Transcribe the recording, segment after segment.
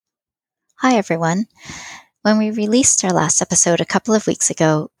Hi, everyone. When we released our last episode a couple of weeks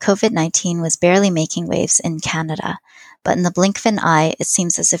ago, COVID-19 was barely making waves in Canada. But in the blink of an eye, it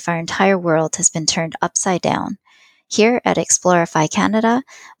seems as if our entire world has been turned upside down. Here at Explorify Canada,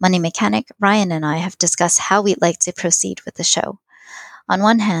 money mechanic Ryan and I have discussed how we'd like to proceed with the show. On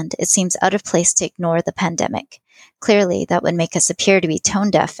one hand, it seems out of place to ignore the pandemic. Clearly, that would make us appear to be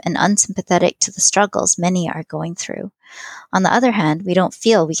tone-deaf and unsympathetic to the struggles many are going through. On the other hand, we don't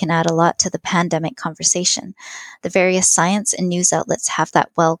feel we can add a lot to the pandemic conversation. The various science and news outlets have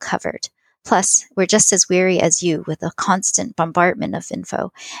that well covered. Plus, we're just as weary as you with a constant bombardment of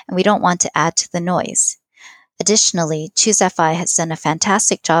info, and we don't want to add to the noise. Additionally, ChooseFI has done a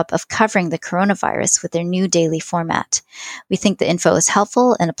fantastic job of covering the coronavirus with their new daily format. We think the info is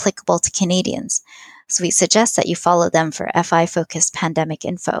helpful and applicable to Canadians, so we suggest that you follow them for FI-focused pandemic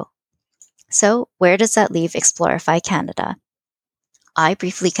info. So, where does that leave Explorify Canada? I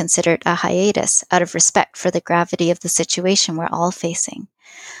briefly considered a hiatus out of respect for the gravity of the situation we're all facing.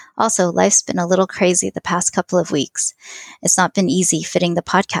 Also, life's been a little crazy the past couple of weeks. It's not been easy fitting the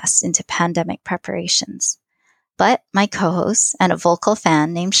podcast into pandemic preparations. But my co-host and a vocal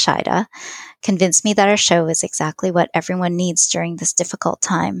fan named Shida convinced me that our show is exactly what everyone needs during this difficult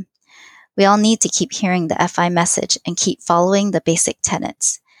time. We all need to keep hearing the FI message and keep following the basic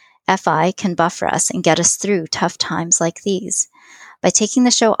tenets. FI can buffer us and get us through tough times like these. By taking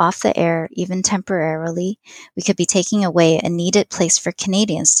the show off the air, even temporarily, we could be taking away a needed place for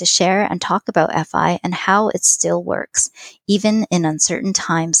Canadians to share and talk about FI and how it still works, even in uncertain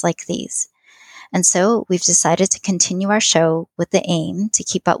times like these. And so we've decided to continue our show with the aim to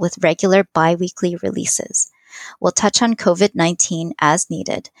keep up with regular bi-weekly releases. We'll touch on COVID-19 as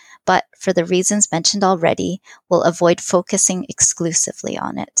needed, but for the reasons mentioned already, we'll avoid focusing exclusively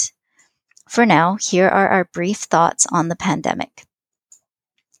on it. For now, here are our brief thoughts on the pandemic.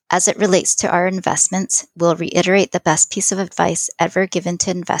 As it relates to our investments, we'll reiterate the best piece of advice ever given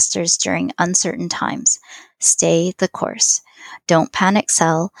to investors during uncertain times. Stay the course. Don't panic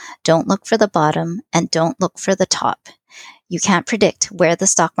sell, don't look for the bottom, and don't look for the top. You can't predict where the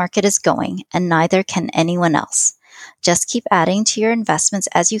stock market is going, and neither can anyone else. Just keep adding to your investments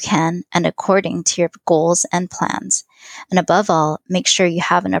as you can and according to your goals and plans. And above all, make sure you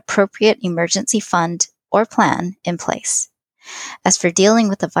have an appropriate emergency fund or plan in place. As for dealing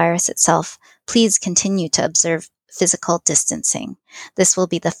with the virus itself, please continue to observe physical distancing. This will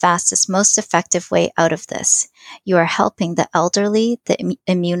be the fastest, most effective way out of this. You are helping the elderly, the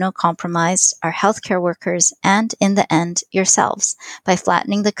immunocompromised, our healthcare workers, and in the end, yourselves, by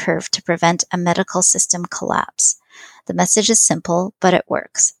flattening the curve to prevent a medical system collapse. The message is simple, but it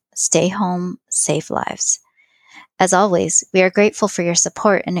works. Stay home, save lives. As always, we are grateful for your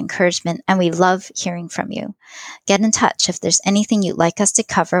support and encouragement, and we love hearing from you. Get in touch if there's anything you'd like us to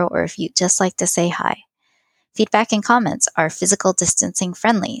cover or if you'd just like to say hi. Feedback and comments are physical distancing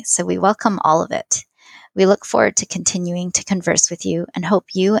friendly, so we welcome all of it. We look forward to continuing to converse with you and hope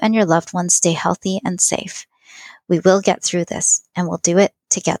you and your loved ones stay healthy and safe. We will get through this, and we'll do it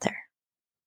together.